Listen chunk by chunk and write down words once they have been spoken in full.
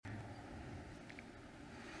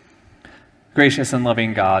Gracious and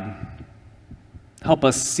loving God, help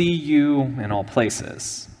us see you in all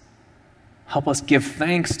places. Help us give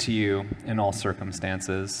thanks to you in all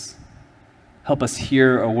circumstances. Help us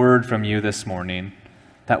hear a word from you this morning,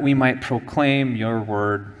 that we might proclaim your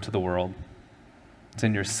word to the world. It's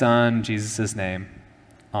in your Son, Jesus' name.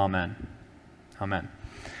 Amen. Amen.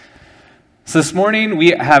 So this morning we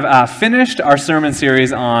have finished our sermon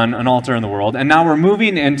series on an altar in the world, and now we're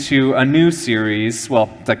moving into a new series,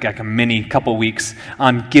 well, it's like a mini couple weeks,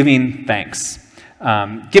 on giving thanks.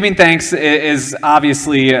 Giving thanks is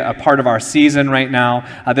obviously a part of our season right now.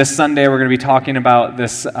 This Sunday we're going to be talking about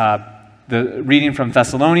this the reading from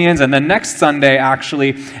Thessalonians, and then next Sunday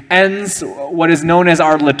actually ends what is known as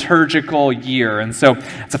our liturgical year. And so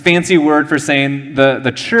it's a fancy word for saying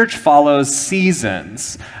the church follows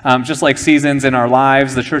seasons. Just like seasons in our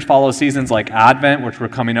lives, the church follows seasons like Advent, which we're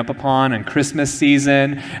coming up upon, and Christmas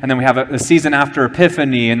season, and then we have a season after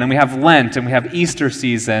Epiphany, and then we have Lent, and we have Easter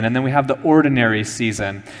season, and then we have the ordinary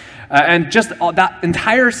season. And just that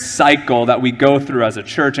entire cycle that we go through as a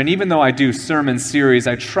church, and even though I do sermon series,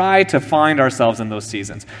 I try to find ourselves in those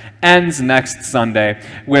seasons, ends next Sunday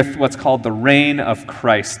with what's called the Reign of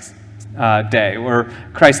Christ Day, or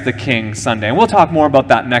Christ the King Sunday. And we'll talk more about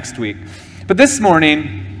that next week. But this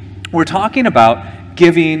morning, we're talking about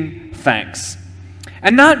giving thanks.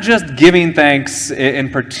 And not just giving thanks in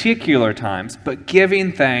particular times, but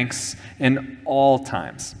giving thanks in all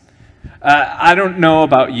times. I don't know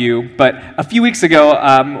about you, but a few weeks ago,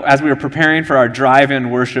 as we were preparing for our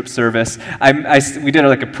drive-in worship service, we did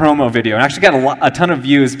like a promo video, and actually got a ton of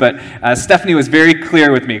views. But Stephanie was very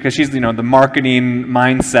clear with me because she's the marketing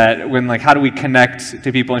mindset when how do we connect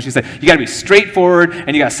to people, and she said you got to be straightforward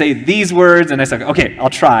and you got to say these words. And I said, okay,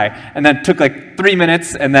 I'll try. And then it took 3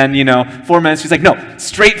 minutes, and then 4 minutes. She's like, no,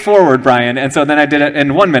 straightforward, Brian. And so then I did it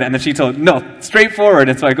in 1 minute, and then she told, no, straightforward.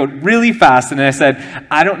 And so I go really fast, and I said,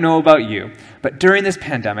 I don't know about you, but during this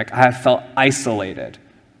pandemic, I have felt isolated,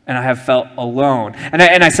 and I have felt alone. And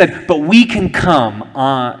I said, but we can come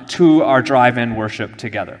to our drive-in worship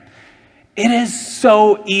together. It is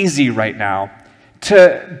so easy right now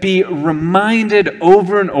to be reminded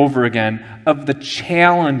over and over again of the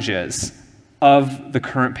challenges of the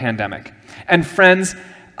current pandemic. And friends,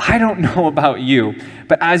 I don't know about you,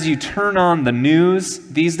 but as you turn on the news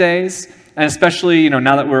these days, and especially,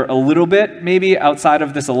 now that we're a little bit maybe outside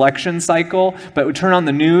of this election cycle, but we turn on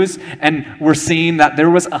the news and we're seeing that there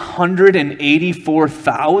was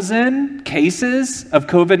 184,000 cases of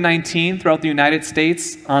COVID-19 throughout the United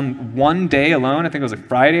States on one day alone. I think it was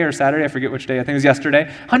Friday or Saturday. I forget which day. I think it was yesterday.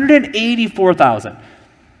 184,000.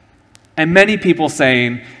 And many people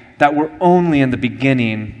saying that we're only in the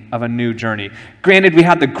beginning of a new journey. Granted, we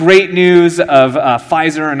had the great news of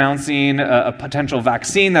Pfizer announcing a potential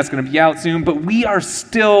vaccine that's going to be out soon, but we are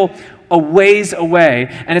still a ways away,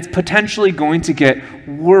 and it's potentially going to get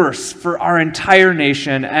worse for our entire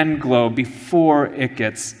nation and globe before it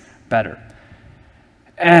gets better.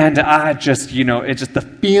 And it's just the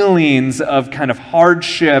feelings of kind of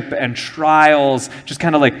hardship and trials just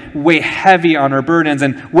kind of weigh heavy on our burdens.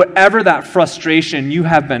 And whatever that frustration you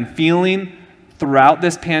have been feeling throughout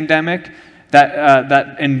this pandemic,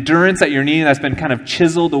 that endurance that you're needing that's been kind of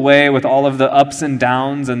chiseled away with all of the ups and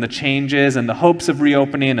downs and the changes and the hopes of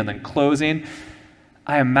reopening and then closing,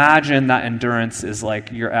 I imagine that endurance is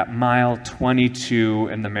you're at mile 22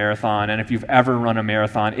 in the marathon, and if you've ever run a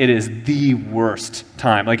marathon, it is the worst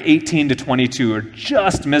time. 18 to 22 are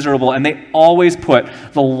just miserable, and they always put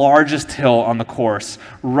the largest hill on the course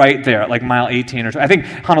right there, mile 18 or so. I think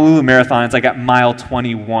Honolulu Marathon is at mile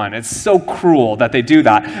 21. It's so cruel that they do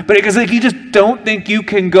that, but because you just don't think you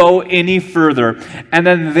can go any further, and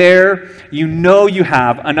then there you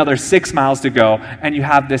have another 6 miles to go, and you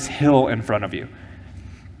have this hill in front of you.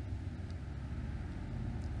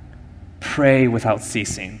 Pray without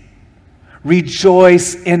ceasing.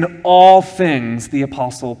 Rejoice in all things, the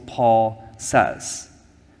Apostle Paul says.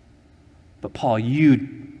 But Paul, you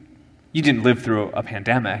didn't live through a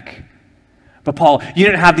pandemic. But Paul, you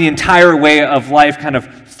didn't have the entire way of life kind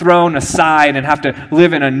of thrown aside and have to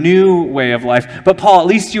live in a new way of life. But Paul, at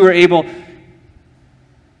least you were able.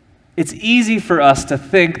 It's easy for us to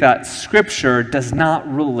think that Scripture does not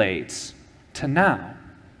relate to now.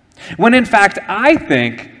 When in fact, I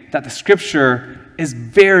think that the Scripture is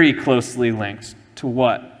very closely linked to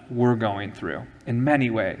what we're going through in many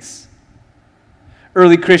ways.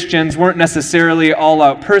 Early Christians weren't necessarily all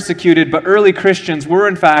out persecuted, but early Christians were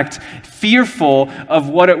in fact fearful of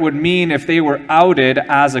what it would mean if they were outed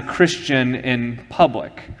as a Christian in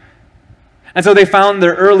public. And so they found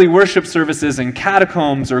their early worship services in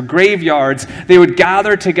catacombs or graveyards. They would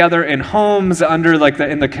gather together in homes under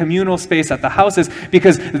in the communal space at the houses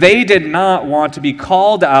because they did not want to be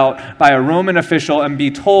called out by a Roman official and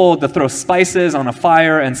be told to throw spices on a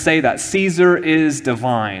fire and say that Caesar is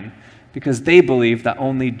divine, because they believed that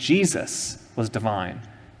only Jesus was divine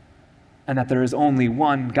and that there is only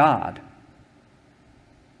one God.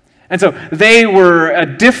 And so they were a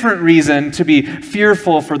different reason to be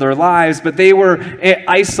fearful for their lives, but they were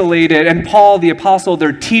isolated. And Paul, the apostle,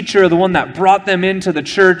 their teacher, the one that brought them into the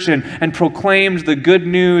church and proclaimed the good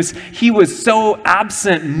news, he was so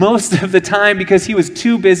absent most of the time because he was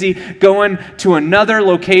too busy going to another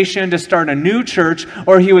location to start a new church,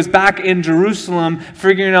 or he was back in Jerusalem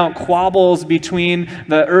figuring out quabbles between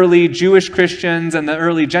the early Jewish Christians and the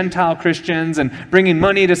early Gentile Christians and bringing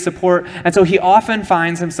money to support. And so he often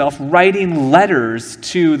finds himself writing letters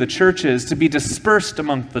to the churches to be dispersed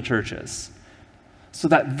among the churches so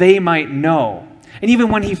that they might know. And even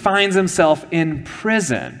when he finds himself in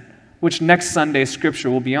prison, which next Sunday's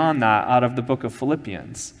scripture will be on that out of the book of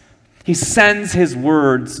Philippians, he sends his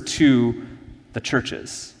words to the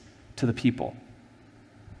churches, to the people.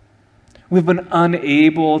 We've been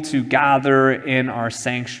unable to gather in our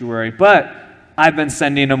sanctuary, but I've been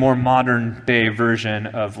sending a more modern day version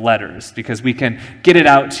of letters because we can get it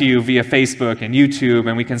out to you via Facebook and YouTube,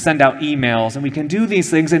 and we can send out emails, and we can do these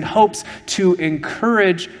things in hopes to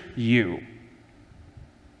encourage you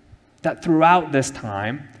that throughout this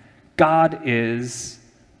time, God is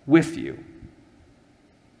with you.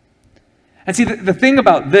 And see, the thing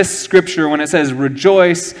about this scripture when it says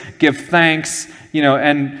rejoice, give thanks,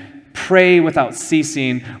 and pray without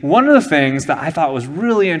ceasing, one of the things that I thought was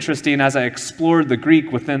really interesting as I explored the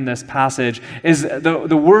Greek within this passage is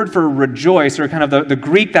the word for rejoice, or kind of the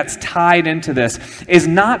Greek that's tied into this, is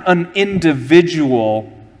not an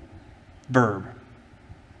individual verb.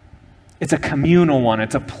 It's a communal one.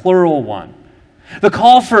 It's a plural one. The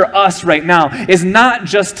call for us right now is not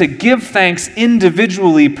just to give thanks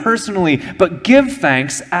individually, personally, but give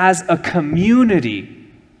thanks as a community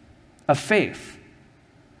of faith.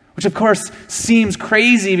 Which, of course, seems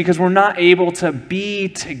crazy because we're not able to be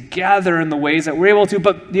together in the ways that we're able to,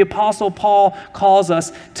 but the Apostle Paul calls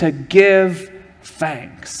us to give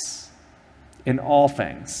thanks in all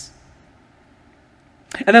things.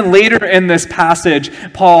 And then later in this passage,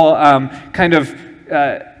 Paul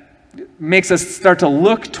makes us start to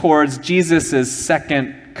look towards Jesus'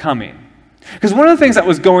 second coming. Because one of the things that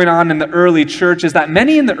was going on in the early church is that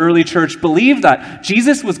many in the early church believed that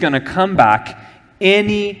Jesus was going to come back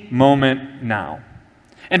any moment now.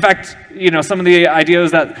 In fact, some of the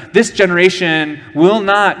ideas that this generation will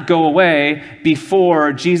not go away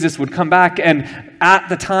before Jesus would come back. And at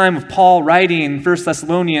the time of Paul writing 1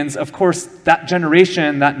 Thessalonians, of course, that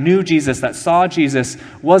generation that knew Jesus, that saw Jesus,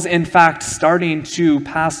 was in fact starting to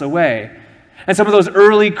pass away. And some of those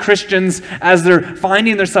early Christians, as they're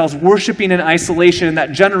finding themselves worshiping in isolation,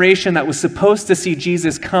 that generation that was supposed to see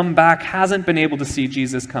Jesus come back hasn't been able to see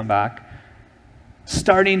Jesus come back,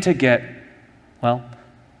 starting to get,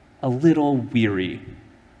 a little weary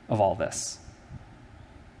of all this.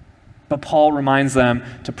 But Paul reminds them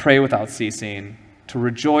to pray without ceasing, to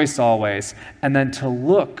rejoice always, and then to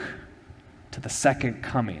look to the second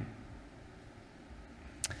coming.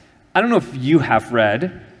 I don't know if you have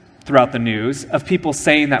read throughout the news of people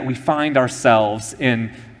saying that we find ourselves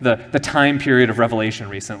in the time period of Revelation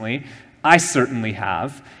recently. I certainly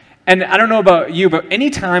have. And I don't know about you, but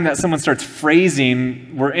anytime that someone starts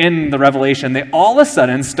phrasing, we're in the Revelation, they all of a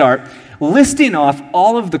sudden start listing off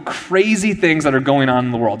all of the crazy things that are going on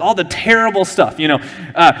in the world, all the terrible stuff,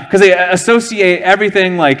 because they associate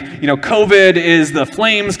everything like, COVID is the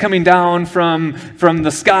flames coming down from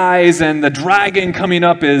the skies, and the dragon coming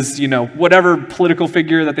up is, whatever political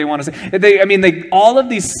figure that they want to say. They all of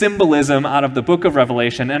these symbolism out of the book of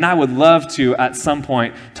Revelation, and I would love to, at some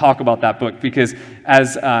point, talk about that book, because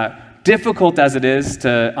as difficult as it is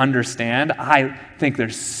to understand, I think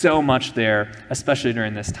there's so much there, especially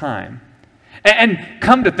during this time. And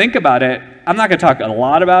come to think about it, I'm not going to talk a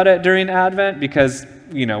lot about it during Advent because,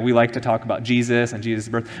 we like to talk about Jesus and Jesus'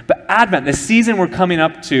 birth. But Advent, the season we're coming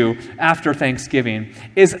up to after Thanksgiving,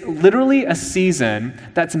 is literally a season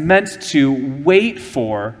that's meant to wait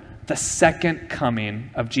for the second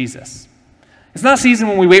coming of Jesus. It's not a season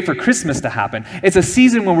when we wait for Christmas to happen. It's a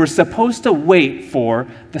season when we're supposed to wait for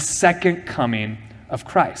the second coming of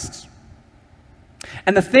Christ.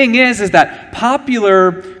 And the thing is that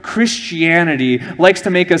popular Christianity likes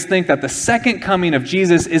to make us think that the second coming of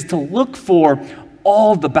Jesus is to look for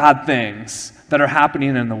all the bad things that are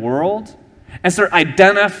happening in the world and start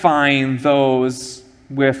identifying those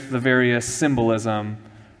with the various symbolism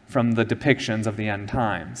from the depictions of the end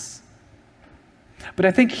times. But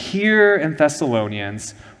I think here in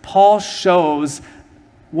Thessalonians, Paul shows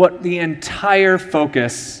what the entire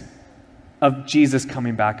focus of Jesus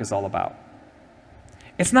coming back is all about.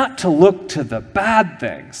 It's not to look to the bad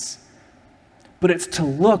things, but it's to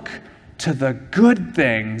look to the good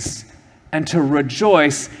things and to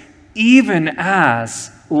rejoice even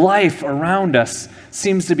as life around us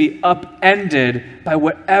seems to be upended by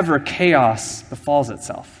whatever chaos befalls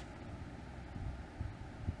itself.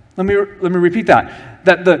 Let me repeat that.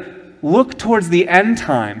 That the look towards the end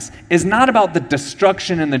times is not about the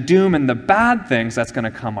destruction and the doom and the bad things that's going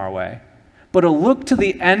to come our way. But a look to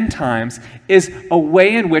the end times is a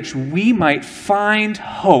way in which we might find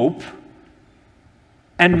hope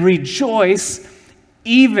and rejoice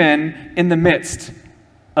even in the midst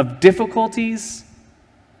of difficulties,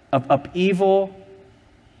 of upheaval,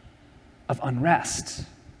 of unrest.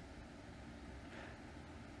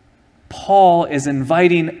 Paul is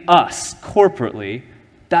inviting us corporately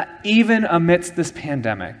that even amidst this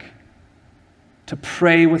pandemic, to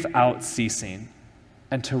pray without ceasing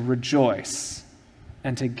and to rejoice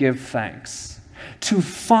and to give thanks, to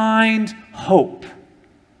find hope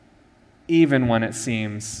even when it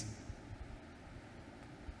seems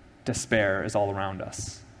despair is all around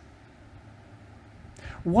us.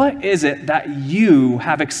 What is it that you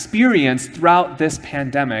have experienced throughout this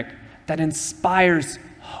pandemic that inspires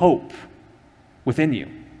hope within you?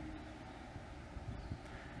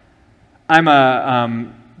 I'm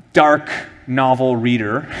a dark novel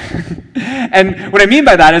reader. And what I mean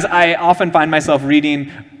by that is I often find myself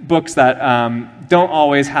reading books that don't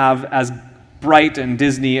always have as bright and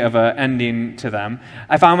Disney of an ending to them.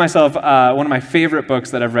 I found myself, one of my favorite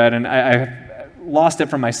books that I've read, and I lost it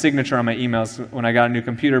from my signature on my emails when I got a new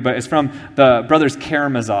computer, but it's from the Brothers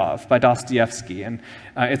Karamazov by Dostoevsky. And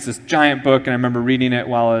it's this giant book, and I remember reading it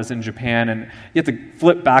while I was in Japan, and you have to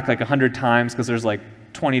flip back like 100 times because there's like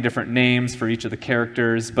 20 different names for each of the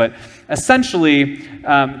characters. But essentially,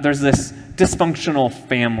 there's this dysfunctional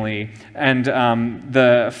family, and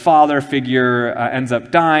the father figure ends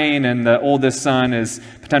up dying, and the oldest son is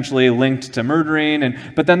potentially linked to murdering.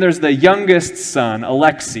 But then there's the youngest son,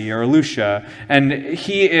 Alexei, or Alusha, and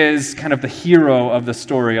he is kind of the hero of the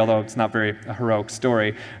story, although it's not very a heroic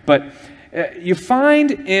story. But you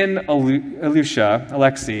find in Alusha,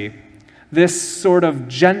 Alexei, this sort of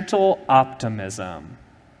gentle optimism.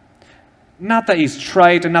 Not that he's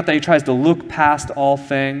trite, and not that he tries to look past all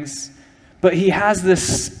things, but he has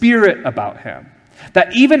this spirit about him.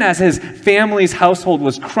 That even as his family's household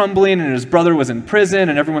was crumbling and his brother was in prison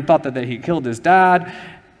and everyone thought that he killed his dad,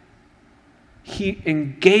 he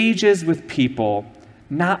engages with people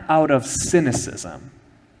not out of cynicism,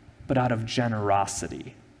 but out of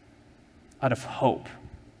generosity, out of hope.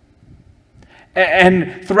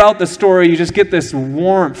 And throughout the story, you just get this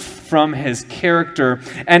warmth from his character.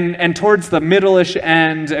 And towards the middle-ish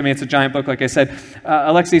end, I mean, it's a giant book, like I said,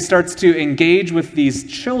 Alexei starts to engage with these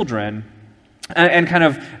children and kind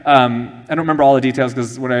of, I don't remember all the details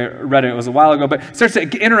because when I read it was a while ago, but starts to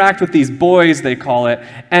interact with these boys, they call it.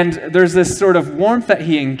 And there's this sort of warmth that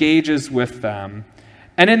he engages with them.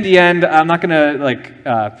 And in the end, I'm not going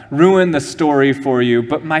to ruin the story for you,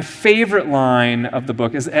 but my favorite line of the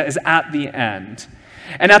book is at the end.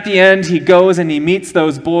 And at the end, he goes and he meets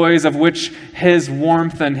those boys, of which his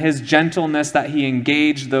warmth and his gentleness that he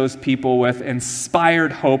engaged those people with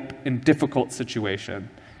inspired hope in difficult situation.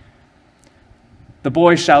 The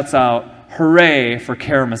boy shouts out, "Hooray for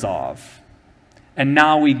Karamazov!" And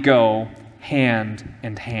now we go hand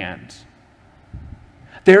in hand.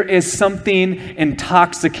 There is something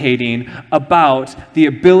intoxicating about the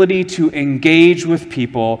ability to engage with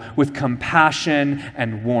people with compassion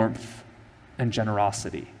and warmth and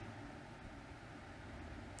generosity.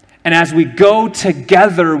 And as we go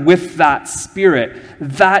together with that spirit,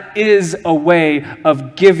 that is a way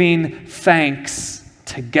of giving thanks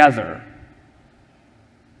together.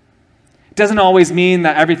 It doesn't always mean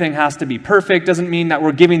that everything has to be perfect. Doesn't mean that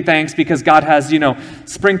we're giving thanks because God has,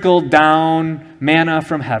 sprinkled down manna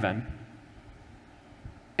from heaven.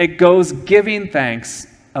 It goes giving thanks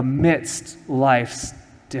amidst life's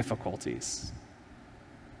difficulties.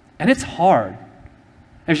 And it's hard.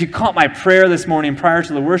 If you caught my prayer this morning prior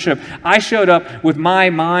to the worship, I showed up with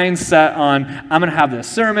my mind set on, I'm going to have this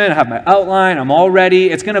sermon, I have my outline, I'm all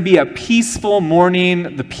ready. It's going to be a peaceful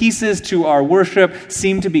morning. The pieces to our worship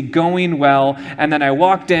seem to be going well. And then I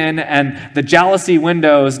walked in, and the jealousy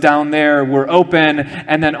windows down there were open.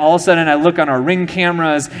 And then all of a sudden, I look on our Ring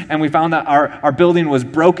cameras, and we found that our building was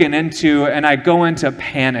broken into, and I go into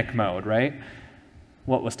panic mode, right?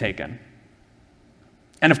 What was taken?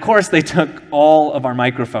 And of course, they took all of our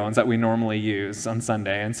microphones that we normally use on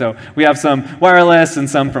Sunday. And so we have some wireless and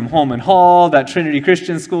some from Holman Hall that Trinity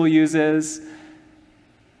Christian School uses.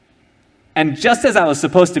 And just as I was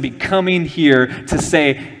supposed to be coming here to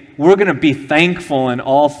say, we're going to be thankful in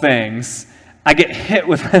all things, I get hit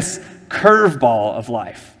with this curveball of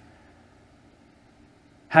life.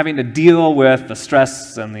 Having to deal with the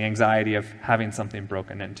stress and the anxiety of having something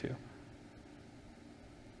broken into.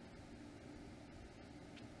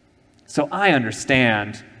 So I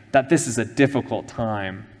understand that this is a difficult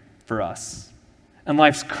time for us. And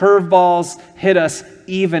life's curveballs hit us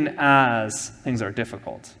even as things are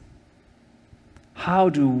difficult. How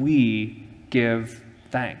do we give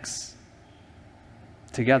thanks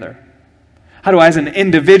together? How do I, as an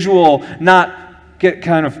individual, not get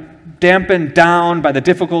kind of dampened down by the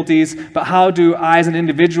difficulties, but how do I, as an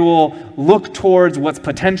individual, look towards what's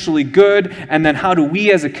potentially good, and then how do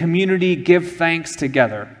we, as a community, give thanks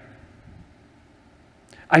together?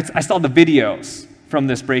 I saw the videos from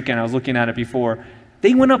this break-in. I was looking at it before.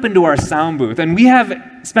 They went up into our sound booth, and we have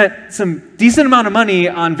spent some decent amount of money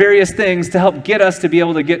on various things to help get us to be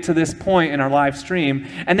able to get to this point in our live stream.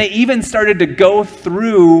 And they even started to go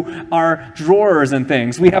through our drawers and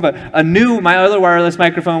things. We have my other wireless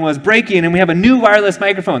microphone was breaking, and we have a new wireless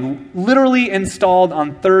microphone literally installed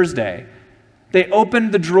on Thursday. They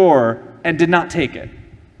opened the drawer and did not take it.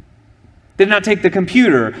 They did not take the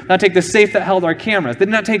computer, not take the safe that held our cameras. They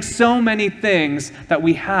did not take so many things that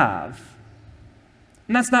we have.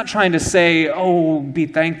 And that's not trying to say, oh, be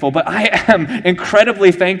thankful, but I am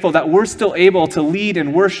incredibly thankful that we're still able to lead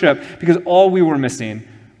and worship because all we were missing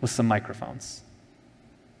was some microphones.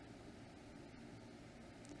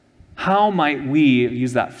 How might we,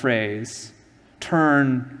 use that phrase,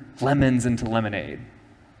 turn lemons into lemonade?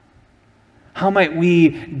 How might we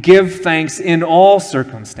give thanks in all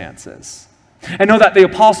circumstances? I know that the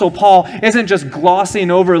Apostle Paul isn't just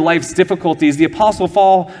glossing over life's difficulties. The Apostle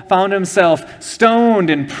Paul found himself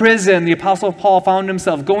stoned in prison. The Apostle Paul found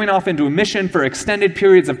himself going off into a mission for extended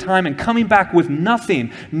periods of time and coming back with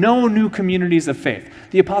nothing, no new communities of faith.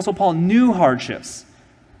 The Apostle Paul knew hardships.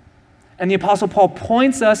 And the Apostle Paul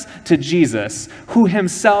points us to Jesus, who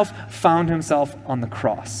himself found himself on the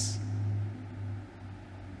cross.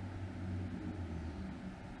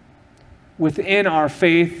 Within our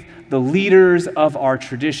faith, the leaders of our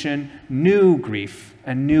tradition knew grief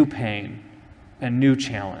and knew pain and knew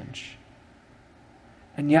challenge.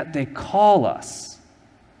 And yet they call us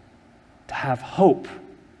to have hope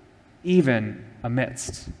even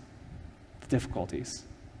amidst the difficulties.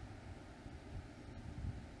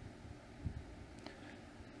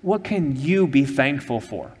 What can you be thankful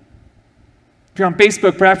for? If you're on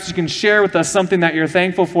Facebook, perhaps you can share with us something that you're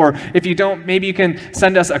thankful for. If you don't, maybe you can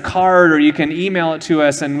send us a card or you can email it to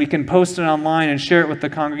us and we can post it online and share it with the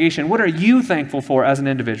congregation. What are you thankful for as an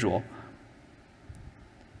individual?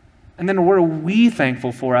 And then what are we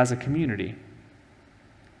thankful for as a community?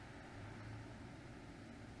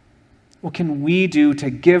 What can we do to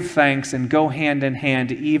give thanks and go hand in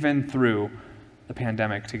hand even through the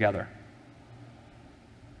pandemic together?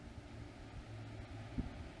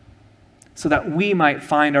 So that we might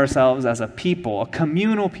find ourselves as a people, a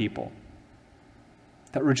communal people,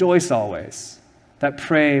 that rejoice always, that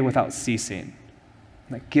pray without ceasing,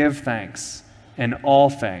 that give thanks in all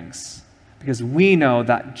things, because we know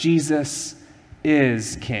that Jesus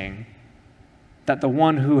is King, that the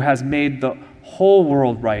one who has made the whole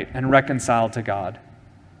world right and reconciled to God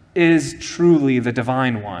is truly the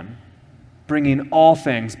divine one, bringing all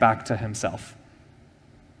things back to himself.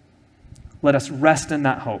 Let us rest in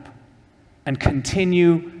that hope and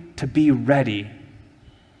continue to be ready.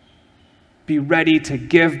 Be ready to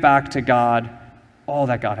give back to God all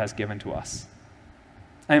that God has given to us.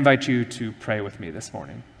 I invite you to pray with me this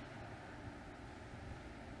morning.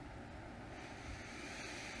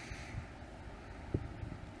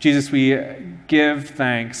 Jesus, we give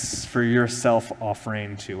thanks for your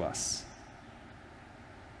self-offering to us.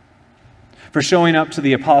 For showing up to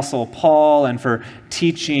the Apostle Paul and for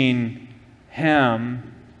teaching him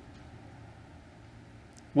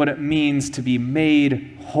what it means to be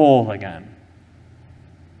made whole again.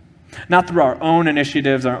 Not through our own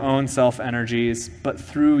initiatives, our own self-energies, but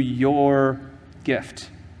through your gift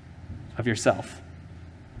of yourself.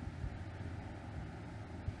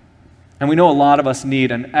 And we know a lot of us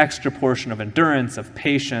need an extra portion of endurance, of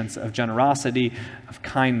patience, of generosity, of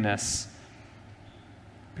kindness,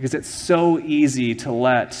 because it's so easy to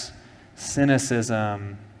let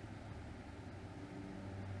cynicism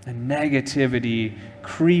and negativity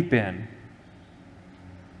creep in.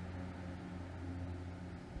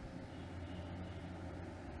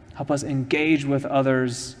 Help us engage with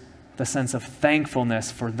others with a sense of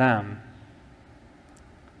thankfulness for them,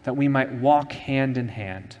 that we might walk hand in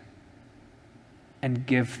hand and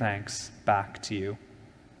give thanks back to you.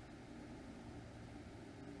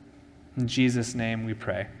 In Jesus' name we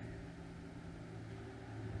pray.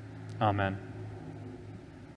 Amen.